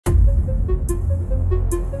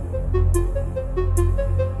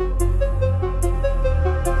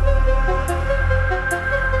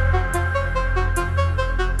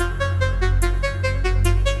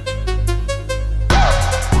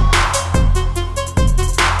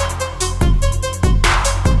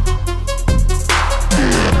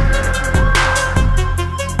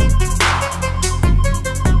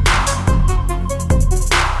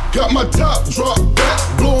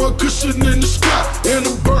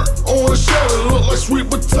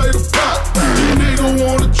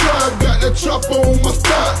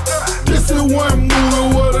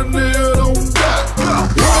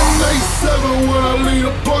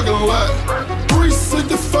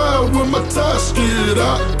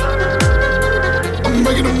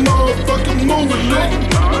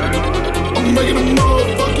making a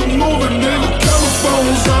motherfucking movie, nigga.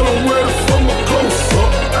 Telephones, I don't wear it for my close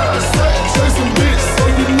up. Chasing bitch, so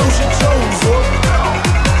you know she chose up.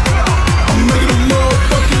 I'm making a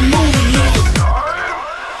motherfucking movie, nigga.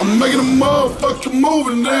 I'm making a motherfucking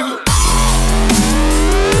movie, nigga.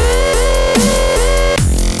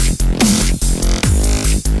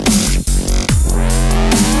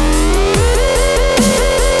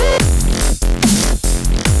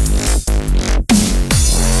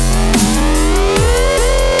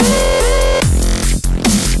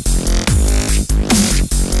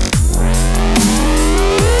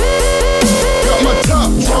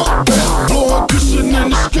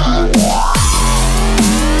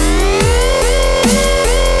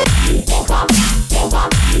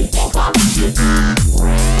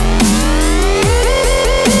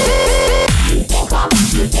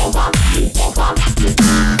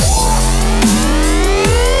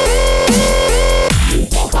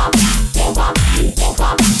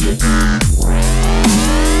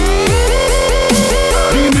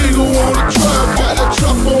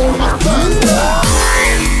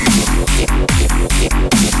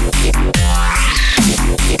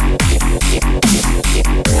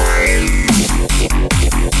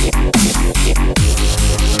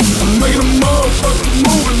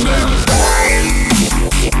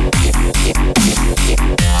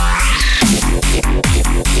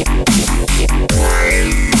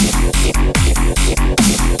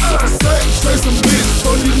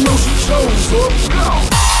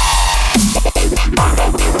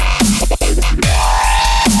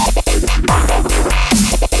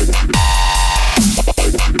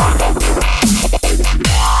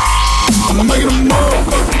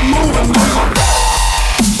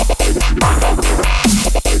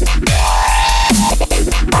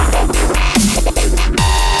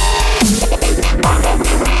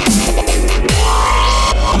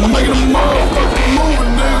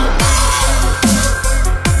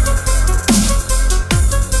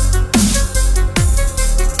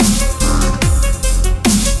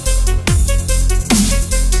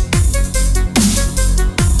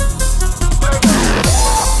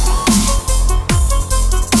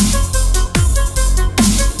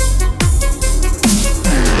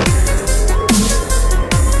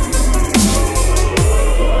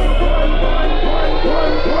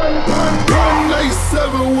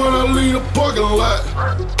 When I leave the parking lot,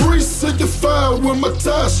 365 when my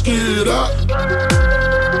tires skid out.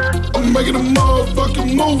 I'm making a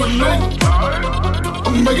motherfucking movie, nigga.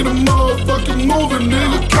 I'm making a motherfucking movie,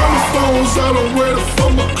 nigga. Telephones, I don't wear it for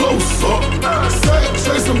my close up.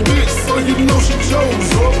 Chasing bitch, so you know she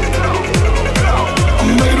chose up. I'm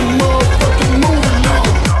making a motherfucking movie,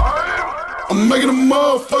 nigga. I'm making a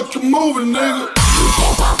motherfucking movie, nigga.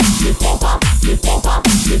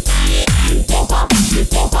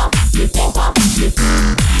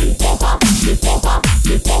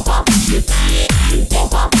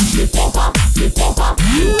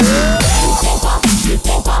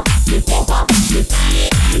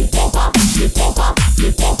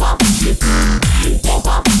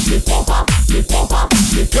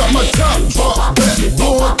 Got my top drop back,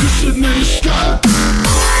 blowing cushion in the sky.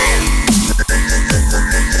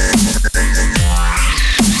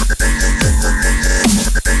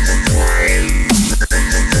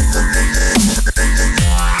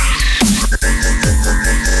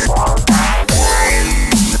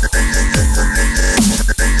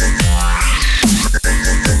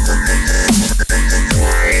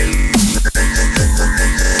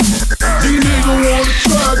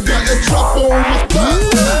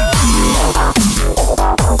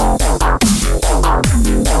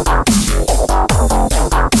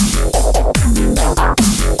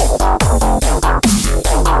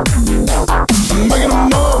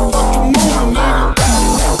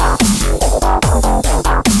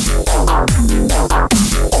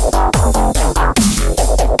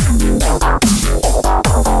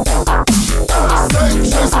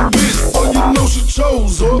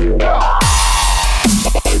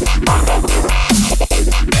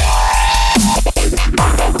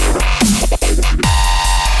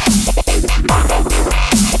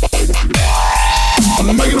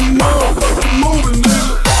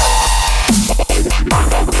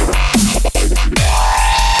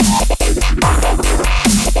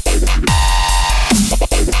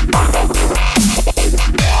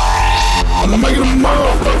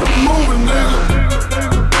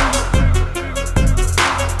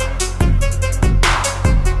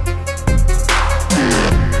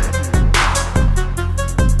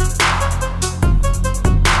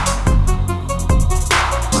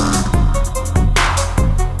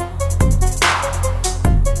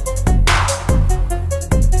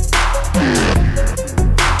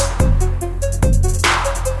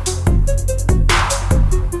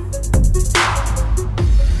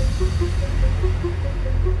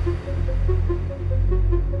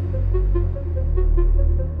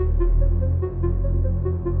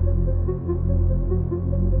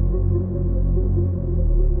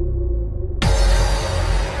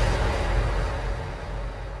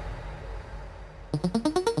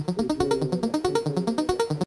 Zoe.